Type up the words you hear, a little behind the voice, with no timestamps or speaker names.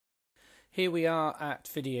Here we are at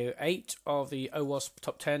video 8 of the OWASP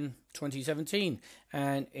Top 10 2017,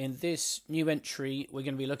 and in this new entry we're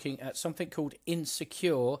going to be looking at something called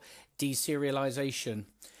insecure deserialization.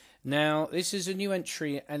 Now this is a new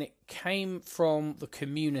entry and it came from the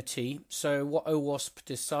community, so what OWASP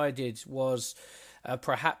decided was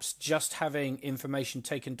perhaps just having information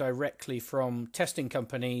taken directly from testing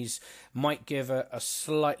companies might give a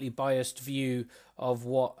slightly biased view of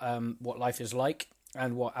what life is like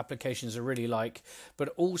and what applications are really like, but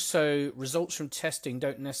also results from testing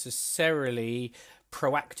don't necessarily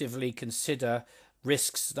proactively consider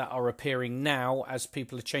risks that are appearing now as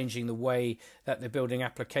people are changing the way that they're building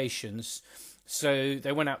applications. So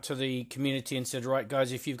they went out to the community and said, right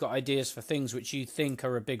guys, if you've got ideas for things which you think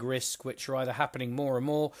are a big risk, which are either happening more and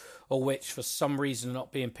more, or which for some reason are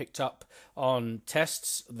not being picked up on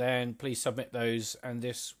tests, then please submit those, and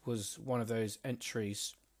this was one of those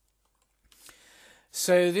entries.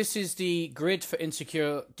 So this is the grid for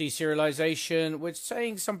insecure deserialization. We're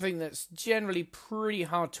saying something that's generally pretty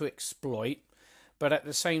hard to exploit, but at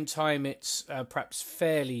the same time it's perhaps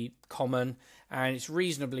fairly common and it's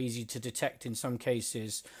reasonably easy to detect in some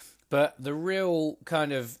cases. But the real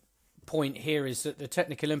kind of point here is that the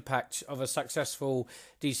technical impact of a successful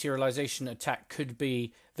deserialization attack could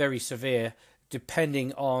be very severe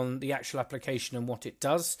depending on the actual application and what it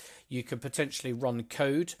does. You could potentially run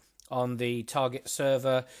code on the target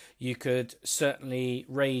server. You could certainly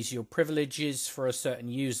raise your privileges for a certain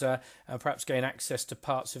user and perhaps gain access to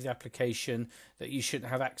parts of the application that you shouldn't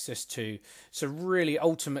have access to. So really,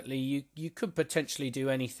 ultimately, you could potentially do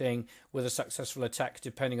anything with a successful attack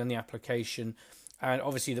depending on the application. And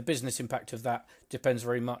obviously the business impact of that depends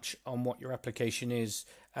very much on what your application is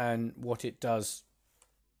and what it does.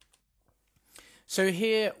 So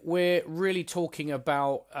here we're really talking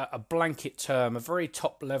about a blanket term, a very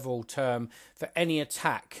top level term for any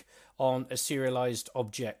attack on a serialized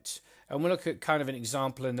object. And we'll look at kind of an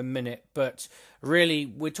example in a minute, but really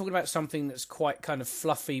we're talking about something that's quite kind of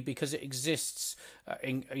fluffy because it exists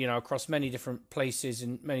across many different places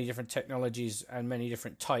and many different technologies and many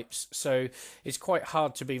different types. So it's quite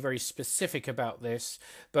hard to be very specific about this,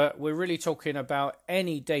 but we're really talking about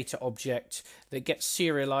any data object that gets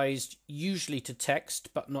serialized, usually to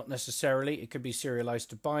text, but not necessarily. It could be serialized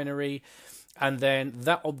to binary, and then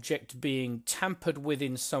that object being tampered with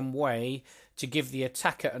in some way to give the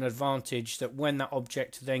attacker an advantage that when that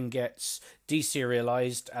object then gets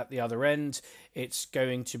deserialized at the other end, it's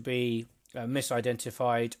going to be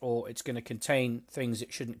misidentified, or it's going to contain things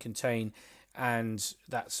it shouldn't contain, and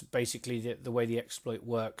that's basically the way the exploit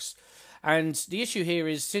works. And the issue here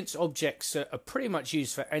is, since objects are pretty much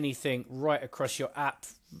used for anything right across your app,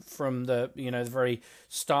 from the the very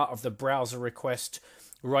start of the browser request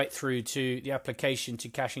right through to the application, to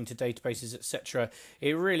caching to databases, etc.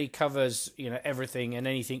 It really covers everything and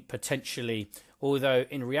anything potentially, although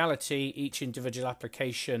in reality each individual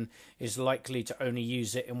application is likely to only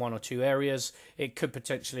use it in one or two areas. It could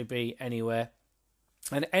potentially be anywhere.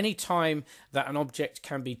 And any time that an object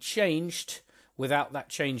can be changed without that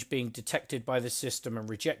change being detected by the system and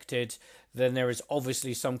rejected, then there is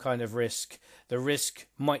obviously some kind of risk. The risk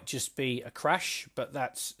might just be a crash, but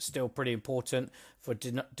that's still pretty important for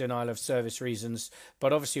denial of service reasons.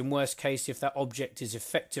 But obviously, in worst case, if that object is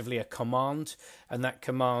effectively a command and that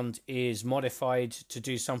command is modified to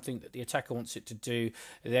do something that the attacker wants it to do,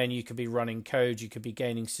 then you could be running code, you could be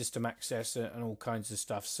gaining system access and all kinds of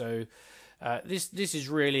stuff. So this is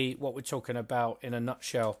really what we're talking about in a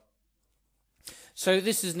nutshell. So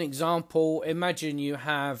this is an example. Imagine you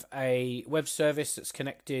have a web service that's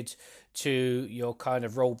connected to your kind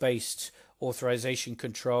of role-based authorization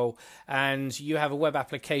control, and you have a web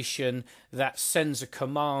application that sends a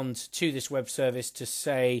command to this web service to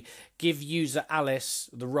say, give user Alice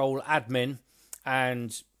the role admin,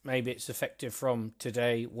 and maybe it's effective from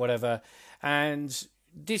today, whatever. And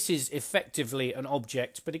this is effectively an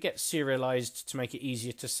object, but it gets serialized to make it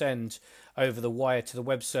easier to send over the wire to the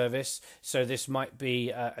web service. So this might be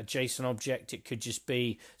a JSON object. It could just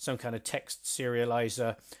be some kind of text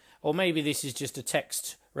serializer, or maybe this is just a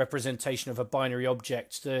text representation of a binary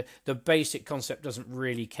object. The basic concept doesn't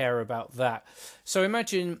really care about that. So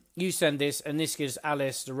imagine you send this, and this gives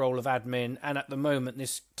Alice the role of admin, and at the moment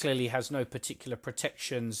this clearly has no particular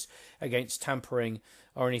protections against tampering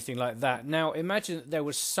or anything like that. Now imagine that there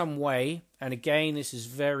was some way, and again this is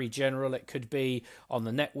very general, it could be on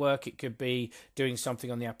the network, it could be doing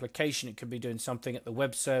something on the application, it could be doing something at the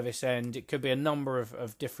web service end, it could be a number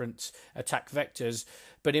of different attack vectors.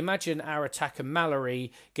 But imagine our attacker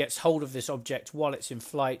Mallory gets hold of this object while it's in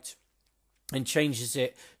flight and changes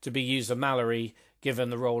it to be user Mallory given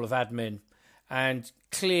the role of admin. And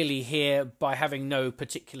clearly here, by having no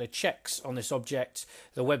particular checks on this object,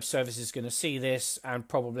 the web service is going to see this, and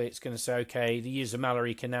probably it's going to say, okay, the user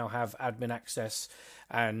Mallory can now have admin access,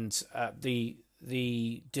 and the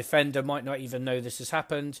defender might not even know this has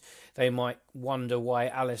happened. They might wonder why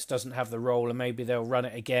Alice doesn't have the role, and maybe they'll run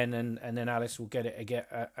it again, and then Alice will get it again,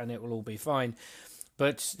 and it will all be fine.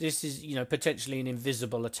 But this is, potentially an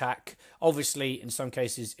invisible attack. Obviously, in some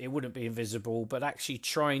cases, it wouldn't be invisible, but actually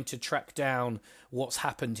trying to track down what's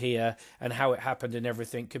happened here and how it happened and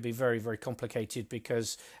everything could be very, very complicated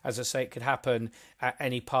because, as I say, it could happen at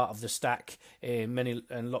any part of the stack in many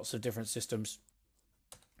and lots of different systems.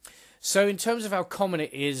 So in terms of how common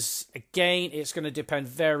it is, again, it's going to depend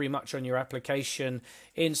very much on your application.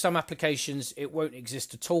 In some applications, it won't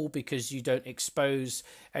exist at all because you don't expose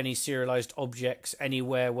any serialized objects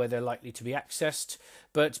anywhere where they're likely to be accessed.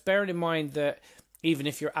 But bearing in mind that even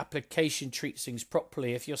if your application treats things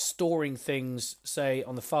properly, if you're storing things, say,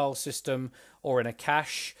 on the file system or in a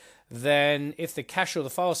cache, then if the cache or the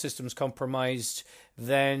file system is compromised,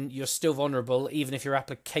 then you're still vulnerable, even if your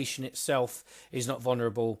application itself is not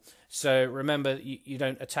vulnerable. So remember, you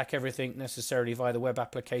don't attack everything necessarily via the web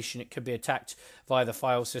application. It could be attacked via the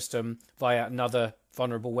file system, via another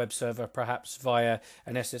vulnerable web server, perhaps via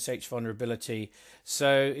an SSH vulnerability.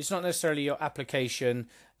 So it's not necessarily your application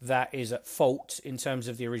that is at fault in terms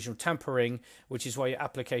of the original tampering, which is why your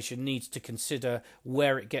application needs to consider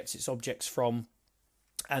where it gets its objects from,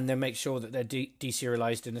 and then make sure that they're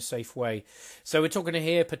deserialized in a safe way. So we're talking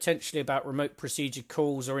here potentially about remote procedure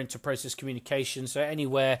calls or inter-process communication. So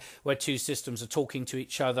anywhere where two systems are talking to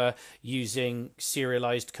each other using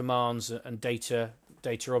serialized commands and data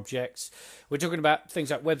objects. We're talking about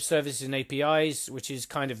things like web services and APIs, which is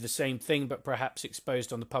kind of the same thing, but perhaps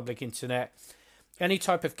exposed on the public internet. Any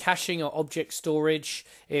type of caching or object storage,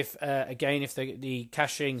 if the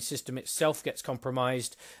caching system itself gets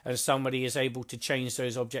compromised and somebody is able to change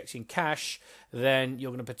those objects in cache, then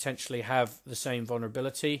you're going to potentially have the same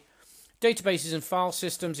vulnerability. Databases and file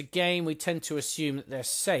systems, again, we tend to assume that they're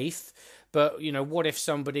safe, but what if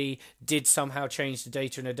somebody did somehow change the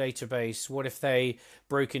data in a database? What if they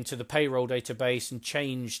broke into the payroll database and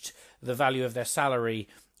changed the value of their salary?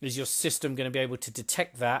 Is your system going to be able to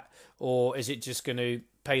detect that, or is it just going to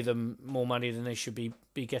pay them more money than they should be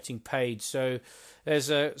getting paid? So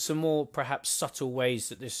there's some more perhaps subtle ways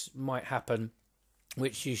that this might happen,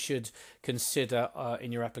 which you should consider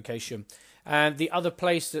in your application. And the other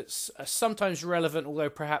place that's sometimes relevant, although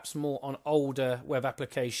perhaps more on older web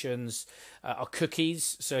applications, are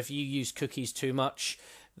cookies. So if you use cookies too much,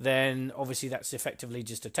 then obviously that's effectively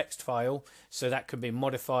just a text file. So that can be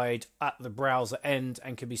modified at the browser end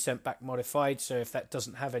and can be sent back modified. So if that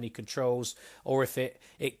doesn't have any controls, or if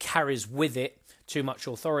it carries with it too much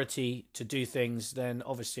authority to do things, then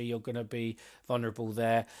obviously you're going to be vulnerable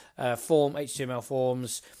there. HTML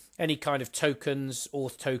forms, any kind of tokens,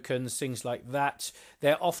 auth tokens, things like that.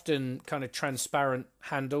 They're often kind of transparent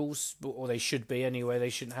handles, or they should be anyway. They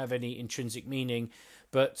shouldn't have any intrinsic meaning.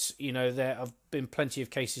 But, there have been plenty of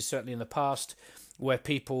cases, certainly in the past, where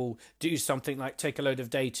people do something like take a load of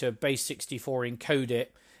data, base64 encode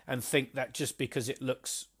it, and think that just because it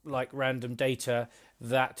looks like random data,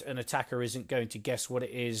 that an attacker isn't going to guess what it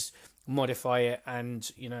is, modify it,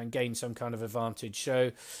 and gain some kind of advantage.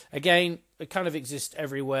 So again, it kind of exists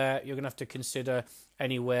everywhere. You're going to have to consider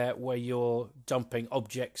anywhere where you're dumping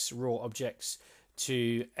objects, raw objects,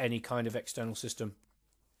 to any kind of external system.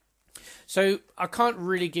 So I can't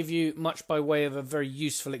really give you much by way of a very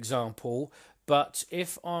useful example, but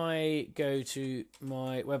if I go to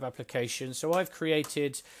my web application, so I've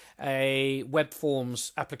created a web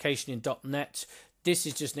forms application in .NET. This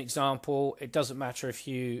is just an example. It doesn't matter if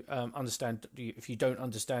you don't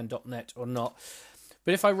understand .NET or not.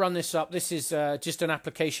 But if I run this up, this is just an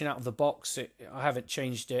application out of the box. I haven't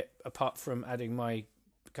changed it apart from adding my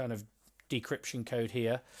kind of decryption code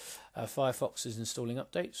here. Firefox is installing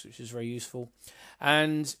updates, which is very useful.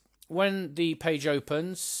 And when the page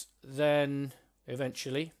opens, then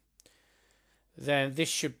eventually, then this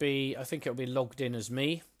should be, I think it'll be logged in as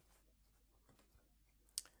me.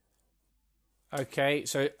 Okay,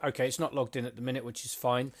 it's not logged in at the minute, which is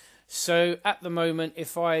fine. So at the moment,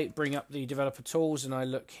 if I bring up the developer tools and I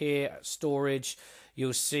look here at storage,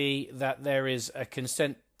 you'll see that there is a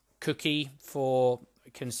consent cookie for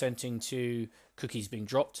consenting to cookies being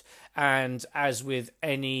dropped, and as with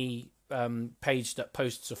any page that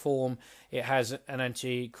posts a form, it has an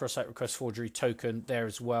anti-cross-site request forgery token there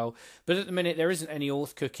as well. But at the minute there isn't any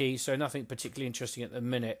auth cookie, so nothing particularly interesting at the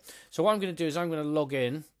minute. So what I'm going to do is I'm going to log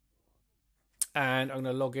in, and I'm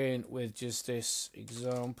going to log in with just this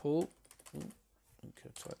example. I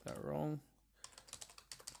could type that wrong.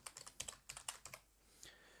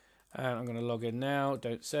 And I'm going to log in now.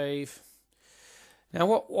 Don't save. Now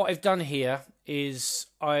what I've done here is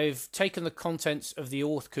I've taken the contents of the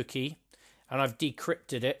auth cookie and I've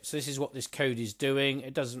decrypted it. So this is what this code is doing.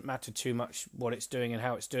 It doesn't matter too much what it's doing and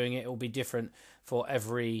how it's doing it. It will be different for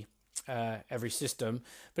every system.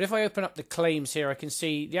 But if I open up the claims here, I can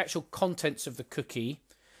see the actual contents of the cookie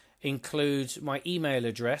include my email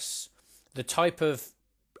address, the type of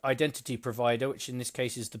identity provider, which in this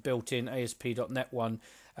case is the built-in ASP.NET one,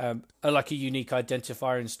 like a unique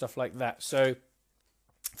identifier and stuff like that. So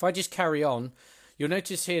if I just carry on, you'll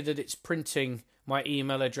notice here that it's printing my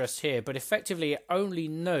email address here, but effectively it only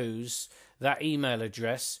knows that email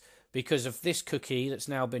address because of this cookie that's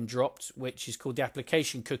now been dropped, which is called the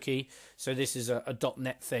application cookie. So this is a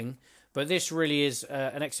 .NET thing, but this really is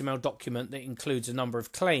an XML document that includes a number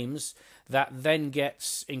of claims that then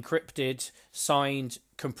gets encrypted, signed,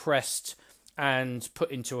 compressed, and put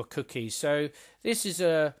into a cookie. So this is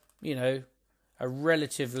a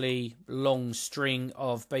relatively long string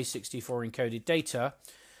of base64 encoded data.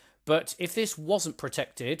 But if this wasn't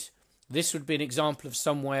protected, this would be an example of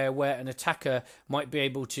somewhere where an attacker might be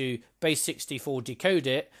able to base64 decode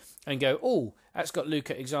it and go, oh, that's got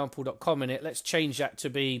Luke at example.com in it. Let's change that to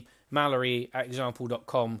be Mallory at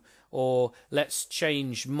example.com, or let's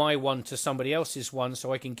change my one to somebody else's one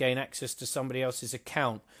so I can gain access to somebody else's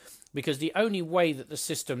account. Because the only way that the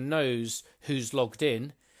system knows who's logged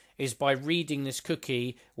in is by reading this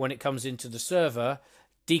cookie when it comes into the server,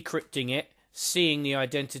 decrypting it, seeing the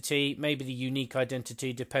identity, maybe the unique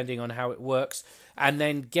identity depending on how it works, and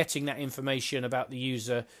then getting that information about the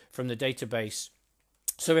user from the database.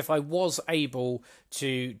 So if I was able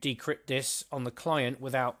to decrypt this on the client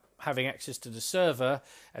without having access to the server,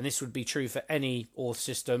 and this would be true for any auth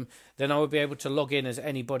system, then I would be able to log in as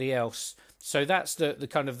anybody else. So that's the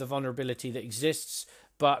kind of the vulnerability that exists.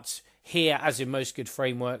 But here, as in most good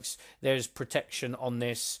frameworks, there's protection on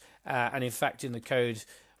this, and in fact in the code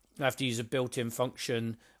I have to use a built-in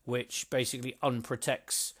function which basically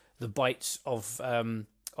unprotects the bytes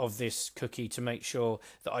of this cookie to make sure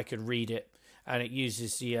that I can read it. And it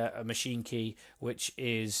uses the a machine key, which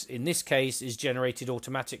is, in this case, is generated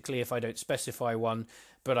automatically if I don't specify one,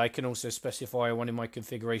 but I can also specify one in my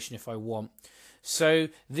configuration if I want. So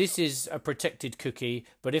this is a protected cookie,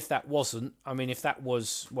 but if that wasn't, I mean, if that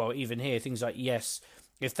was, well, even here, things like yes,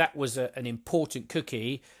 if that was an important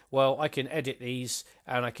cookie, well, I can edit these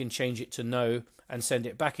and I can change it to no and send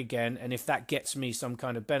it back again. And if that gets me some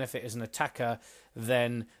kind of benefit as an attacker,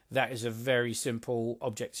 then that is a very simple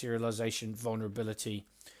object serialization vulnerability.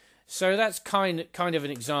 So that's kind of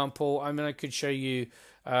an example. I mean, I could show you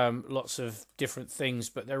lots of different things,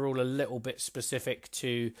 but they're all a little bit specific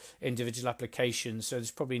to individual applications. So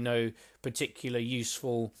there's probably no particular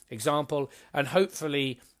useful example. And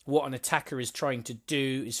hopefully what an attacker is trying to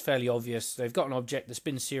do is fairly obvious. They've got an object that's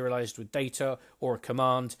been serialized with data or a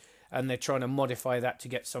command, and they're trying to modify that to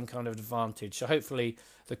get some kind of advantage. So hopefully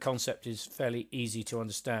the concept is fairly easy to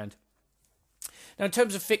understand. Now, in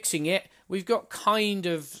terms of fixing it, we've got kind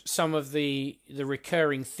of some of the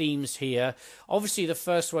recurring themes here. Obviously, the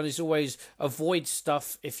first one is always avoid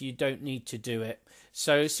stuff if you don't need to do it.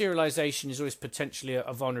 So serialization is always potentially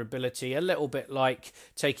a vulnerability, a little bit like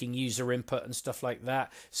taking user input and stuff like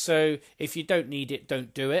that. So if you don't need it,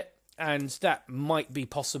 don't do it. And that might be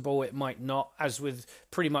possible, it might not. As with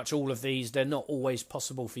pretty much all of these, they're not always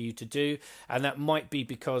possible for you to do. And that might be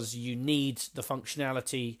because you need the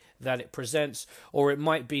functionality that it presents, or it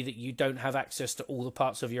might be that you don't have access to all the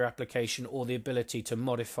parts of your application or the ability to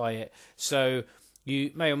modify it. So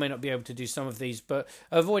you may or may not be able to do some of these, but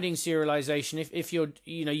avoiding serialization, if you're,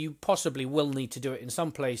 you possibly will need to do it in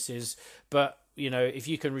some places, but, if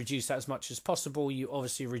you can reduce that as much as possible, you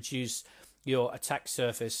obviously reduce your attack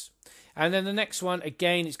surface. And then the next one,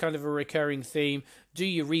 again, it's kind of a recurring theme. Do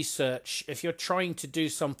your research if you're trying to do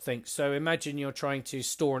something. So imagine you're trying to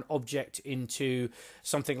store an object into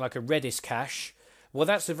something like a Redis cache. Well,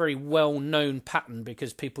 that's a very well-known pattern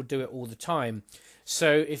because people do it all the time.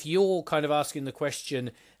 So if you're kind of asking the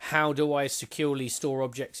question, how do I securely store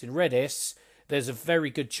objects in Redis? There's a very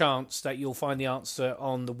good chance that you'll find the answer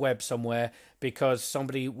on the web somewhere because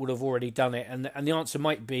somebody would have already done it. And the answer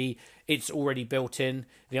might be it's already built in.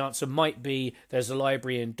 The answer might be there's a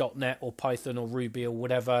library in .NET or Python or Ruby or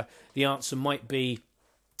whatever. The answer might be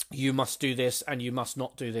you must do this and you must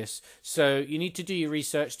not do this. So you need to do your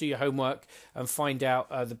research, do your homework, and find out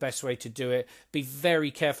the best way to do it. Be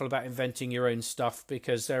very careful about inventing your own stuff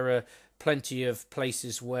because there are plenty of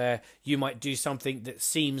places where you might do something that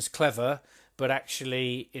seems clever, but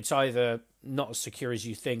actually it's either not as secure as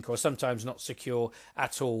you think, or sometimes not secure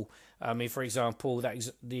at all. I mean, for example, that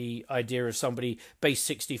is the idea of somebody base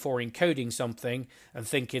 64 encoding something and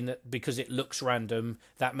thinking that because it looks random,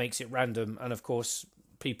 that makes it random. And of course,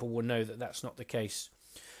 people will know that that's not the case.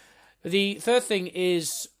 The third thing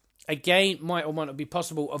is, again, might or might not be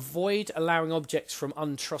possible, avoid allowing objects from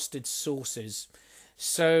untrusted sources.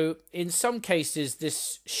 So in some cases,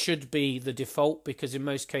 this should be the default, because in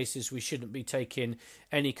most cases we shouldn't be taking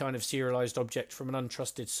any kind of serialized object from an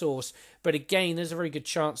untrusted source. But again, there's a very good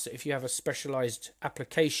chance that if you have a specialized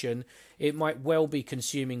application, it might well be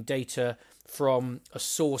consuming data from a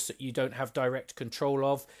source that you don't have direct control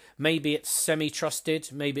of. Maybe it's semi-trusted,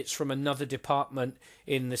 maybe it's from another department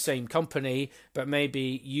in the same company, but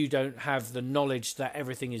maybe you don't have the knowledge that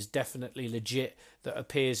everything is definitely legit that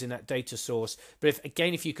appears in that data source. But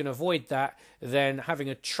if you can avoid that, then having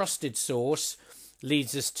a trusted source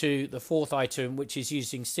leads us to the fourth item, which is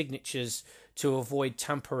using signatures to avoid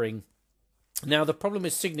tampering. Now, the problem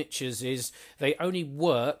with signatures is they only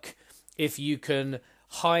work if you can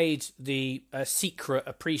hide the secret,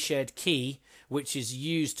 a pre-shared key, which is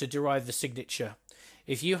used to derive the signature.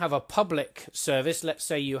 If you have a public service, let's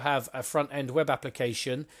say you have a front-end web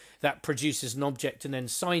application that produces an object and then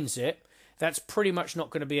signs it, that's pretty much not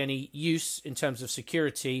going to be any use in terms of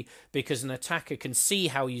security, because an attacker can see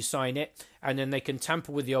how you sign it, and then they can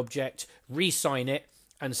tamper with the object, re-sign it,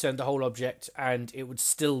 and send the whole object, and it would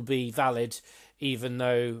still be valid even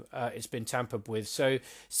though it's been tampered with. So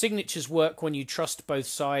signatures work when you trust both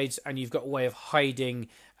sides and you've got a way of hiding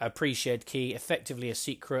a pre-shared key, effectively a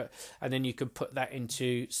secret, and then you can put that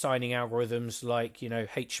into signing algorithms like,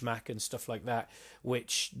 HMAC and stuff like that,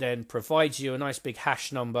 which then provides you a nice big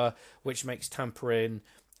hash number, which makes tampering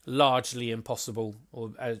largely impossible,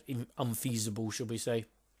 or unfeasible, should we say.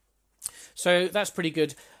 So that's pretty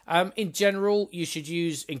good. In general, you should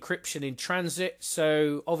use encryption in transit.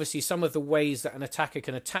 So obviously some of the ways that an attacker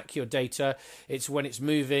can attack your data, it's when it's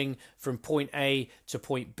moving from point A to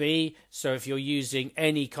point B. So if you're using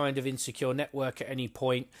any kind of insecure network at any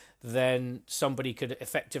point, then somebody could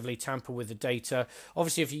effectively tamper with the data.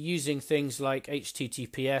 Obviously, if you're using things like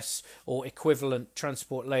HTTPS or equivalent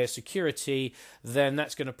transport layer security, then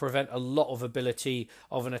that's going to prevent a lot of ability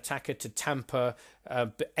of an attacker to tamper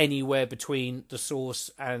anywhere between the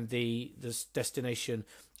source and the destination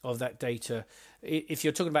of that data. If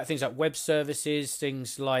you're talking about things like web services,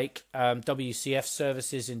 things like WCF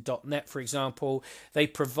services in .NET, for example, they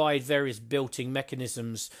provide various built-in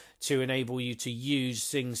mechanisms to enable you to use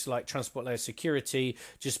things like transport layer security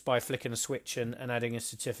just by flicking a switch and adding a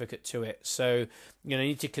certificate to it. So you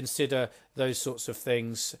need to consider those sorts of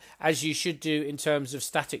things, as you should do in terms of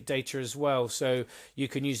static data as well. So you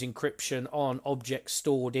can use encryption on objects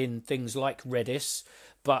stored in things like Redis,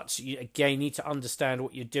 but you again need to understand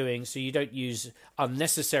what you're doing so you don't use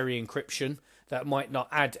unnecessary encryption that might not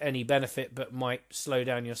add any benefit but might slow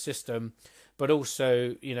down your system. But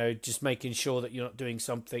also, just making sure that you're not doing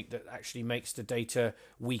something that actually makes the data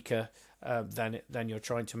weaker than you're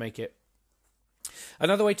trying to make it.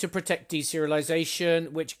 Another way to protect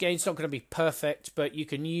deserialization, which again is not going to be perfect, but you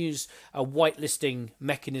can use a whitelisting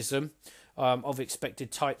mechanism of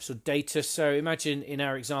expected types of data. So imagine in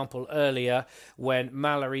our example earlier, when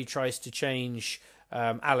Mallory tries to change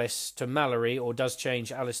Alice to Mallory, or does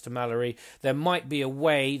change Alice to Mallory, there might be a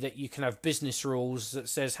way that you can have business rules that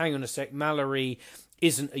says, hang on a sec, Mallory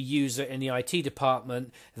isn't a user in the IT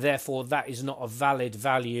department, therefore that is not a valid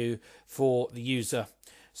value for the user.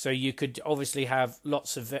 So you could obviously have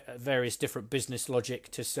lots of various different business logic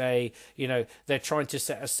to say, they're trying to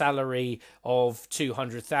set a salary of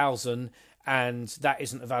 200,000 and that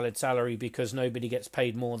isn't a valid salary because nobody gets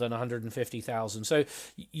paid more than 150,000. So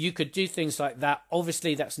you could do things like that.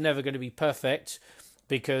 Obviously, that's never going to be perfect,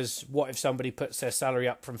 because what if somebody puts their salary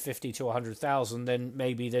up from 50 to 100,000? Then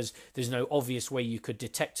maybe there's no obvious way you could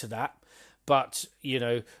detect that. But,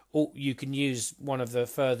 you can use one of the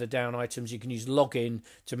further down items. You can use login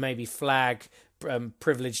to maybe flag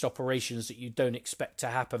privileged operations that you don't expect to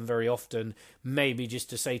happen very often. Maybe just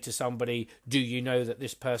to say to somebody, do you know that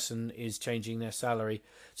this person is changing their salary?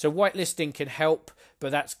 So whitelisting can help, but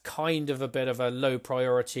that's kind of a bit of a low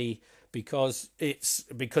priority because it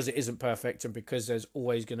isn't perfect, and because there's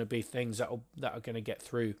always going to be things that are going to get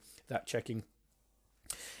through that checking.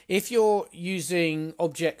 If you're using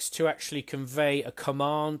objects to actually convey a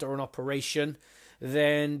command or an operation,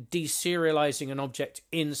 then deserializing an object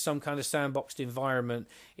in some kind of sandboxed environment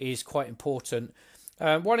is quite important.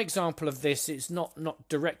 One example of this, it's not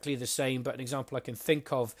directly the same, but an example I can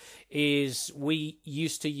think of is we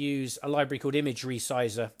used to use a library called image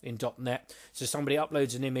resizer in .NET. So somebody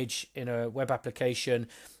uploads an image in a web application,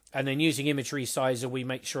 And then using image resizer, we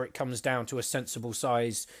make sure it comes down to a sensible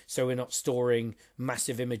size so we're not storing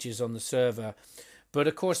massive images on the server. But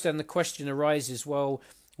of course, then the question arises, well,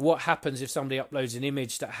 what happens if somebody uploads an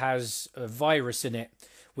image that has a virus in it?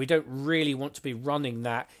 We don't really want to be running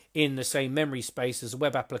that in the same memory space as a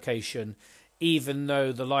web application, even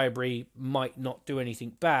though the library might not do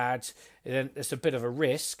anything bad. Then it's a bit of a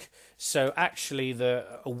risk. So actually,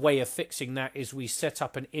 a way of fixing that is we set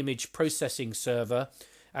up an image processing server,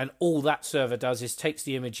 and all that server does is takes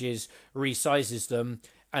the images, resizes them,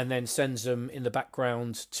 and then sends them in the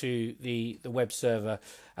background to the web server.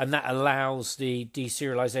 And that allows the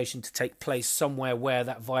deserialization to take place somewhere where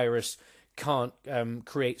that virus can't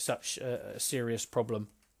create such a serious problem.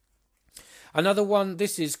 Another one,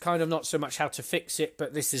 this is kind of not so much how to fix it,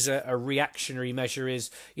 but this is a reactionary measure, is,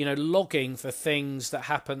 logging for things that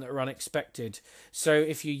happen that are unexpected. So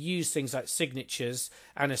if you use things like signatures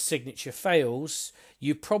and a signature fails,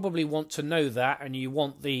 you probably want to know that, and you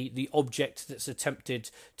want the object that's attempted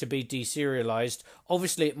to be deserialized.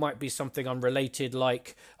 Obviously, it might be something unrelated,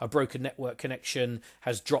 like a broken network connection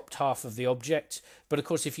has dropped half of the object. But of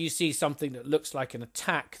course, if you see something that looks like an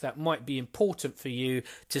attack, that might be important for you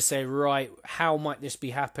to say, right, how might this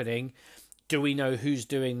be happening? Do we know who's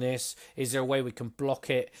doing this? Is there a way we can block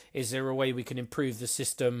it? Is there a way we can improve the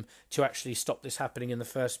system to actually stop this happening in the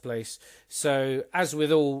first place? So as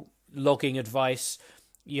with all logging advice,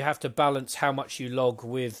 you have to balance how much you log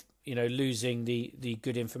with losing the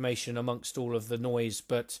good information amongst all of the noise.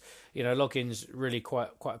 But logging's really quite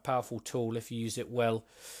a powerful tool if you use it well.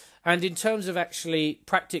 And in terms of actually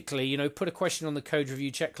practically, put a question on the code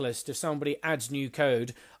review checklist. If somebody adds new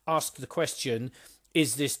code, ask the question,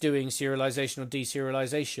 is this doing serialization or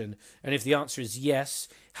deserialization? And if the answer is yes,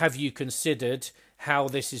 have you considered how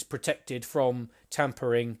this is protected from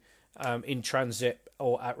tampering in transit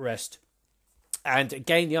or at rest? And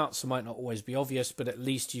again, the answer might not always be obvious, but at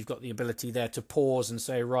least you've got the ability there to pause and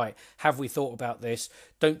say, right, have we thought about this?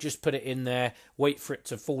 Don't just put it in there, wait for it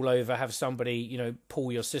to fall over, have somebody,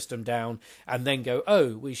 pull your system down, and then go,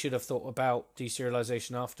 oh, we should have thought about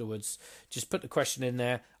deserialization afterwards. Just put the question in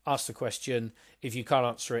there, ask the question. If you can't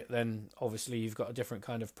answer it, then obviously you've got a different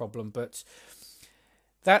kind of problem. But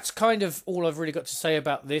that's kind of all I've really got to say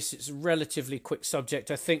about this. It's a relatively quick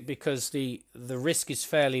subject, I think, because the risk is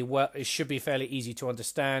it should be fairly easy to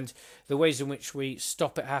understand. The ways in which we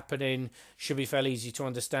stop it happening should be fairly easy to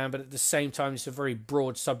understand, but at the same time, it's a very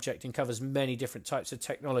broad subject and covers many different types of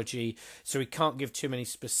technology, so we can't give too many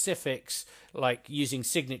specifics. Like using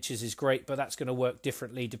signatures is great, but that's going to work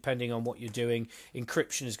differently depending on what you're doing.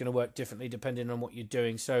 Encryption is going to work differently depending on what you're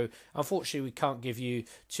doing. So unfortunately, we can't give you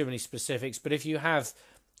too many specifics, but if you have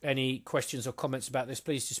any questions or comments about this,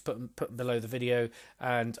 please just put them below the video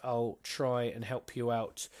and I'll try and help you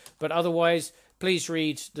out. But otherwise, please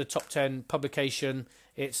read the top 10 publication.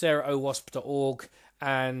 It's there at OWASP.org,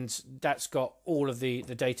 and that's got all of the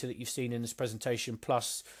data that you've seen in this presentation,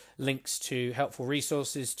 plus links to helpful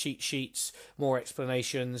resources, cheat sheets, more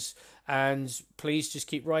explanations, and please just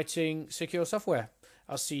keep writing secure software.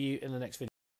 I'll see you in the next video.